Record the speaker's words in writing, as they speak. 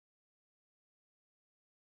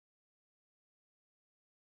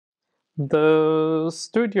The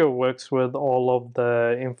studio works with all of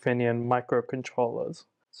the Infineon microcontrollers.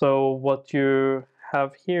 So what you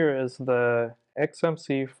have here is the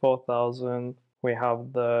XMC 4000, we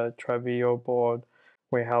have the Trevio board,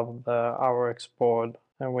 we have the RX board,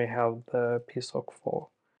 and we have the PSOC 4.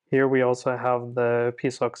 Here we also have the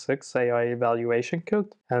PSOC 6 AI evaluation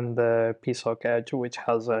kit and the PSOC Edge, which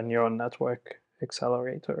has a neural network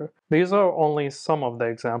accelerator. These are only some of the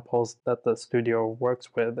examples that the studio works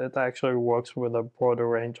with. It actually works with a broader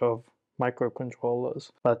range of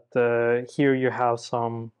microcontrollers, but here you have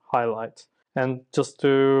some highlights. And just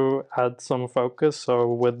to add some focus,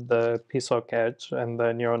 so with the PSOC Edge and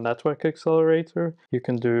the neural network accelerator, you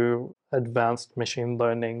can do advanced machine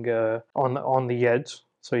learning on the edge.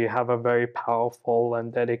 So you have a very powerful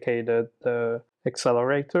and dedicated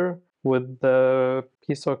accelerator. With the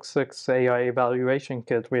PSOC 6 AI evaluation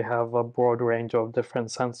kit, we have a broad range of different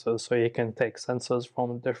sensors. So you can take sensors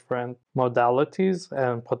from different modalities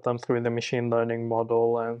and put them through the machine learning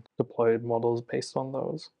model and deploy models based on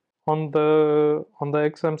those. On the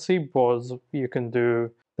XMC boards, you can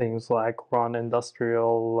do things like run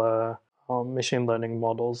industrial machine learning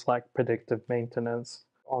models like predictive maintenance.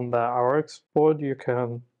 On the RX board, you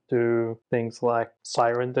can do things like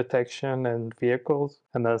siren detection and vehicles,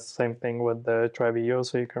 and that's the same thing with the Trevio,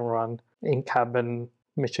 so you can run in-cabin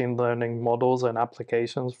machine learning models and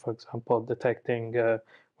applications, for example, detecting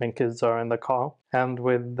when kids are in the car. And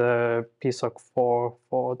with the PSOC 4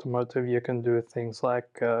 for automotive, you can do things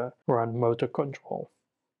like run motor control.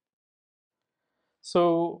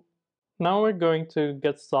 So now we're going to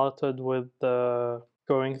get started with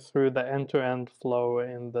going through the end-to-end flow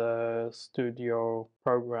in the Studio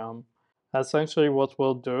program. Essentially, what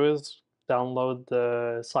we'll do is download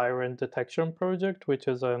the Siren Detection project, which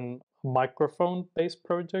is a microphone-based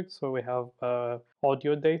project. So we have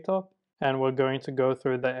audio data, and we're going to go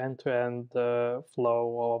through the end-to-end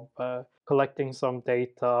flow of collecting some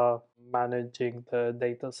data, managing the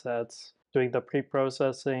data sets, doing the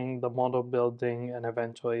pre-processing, the model building, and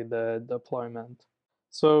eventually the deployment.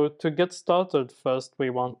 So to get started, first we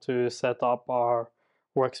want to set up our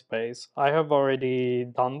workspace. I have already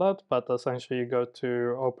done that, but essentially you go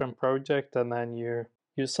to Open Project and then you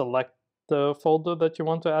select the folder that you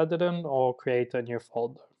want to add it in or create a new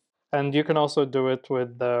folder. And you can also do it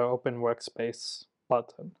with the Open Workspace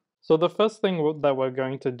button. So the first thing that we're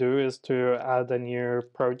going to do is to add a new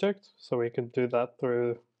project. So we can do that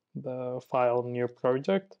through the file new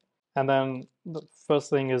project. And then the first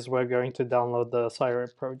thing is we're going to download the Siren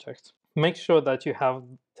project. Make sure that you have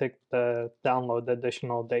ticked the download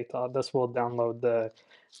additional data. This will download the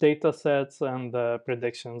data sets and the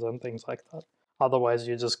predictions and things like that. Otherwise,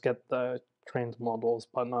 you just get the trained models,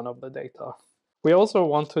 but none of the data. We also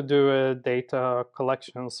want to do a data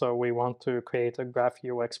collection, so we want to create a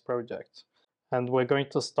GraphUX project. And we're going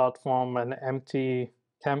to start from an empty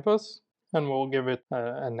canvas, and we'll give it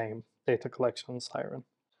a name, Data Collection Siren.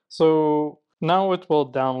 So now it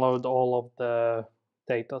will download all of the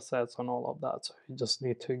data sets and all of that, so you just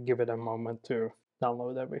need to give it a moment to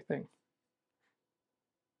download everything.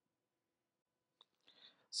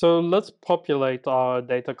 So let's populate our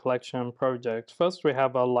data collection project. First, we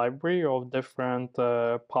have a library of different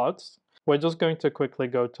parts. We're just going to quickly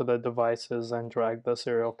go to the devices and drag the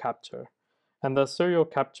serial capture. And the serial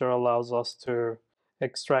capture allows us to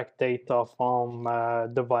extract data from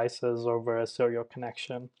devices over a serial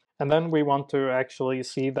connection. And then we want to actually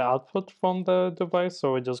see the output from the device.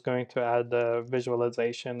 So we're just going to add the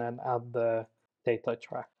visualization and add the data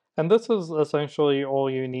track. And this is essentially all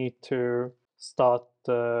you need to start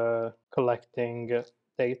collecting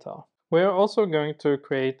data. We're also going to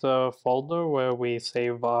create a folder where we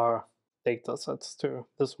save our data sets to.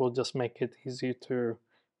 This will just make it easy to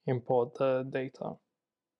import the data.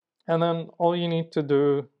 And then all you need to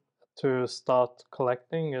do to start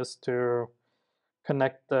collecting is to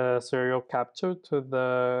connect the serial capture to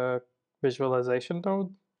the visualization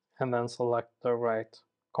node and then select the right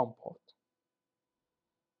COM port.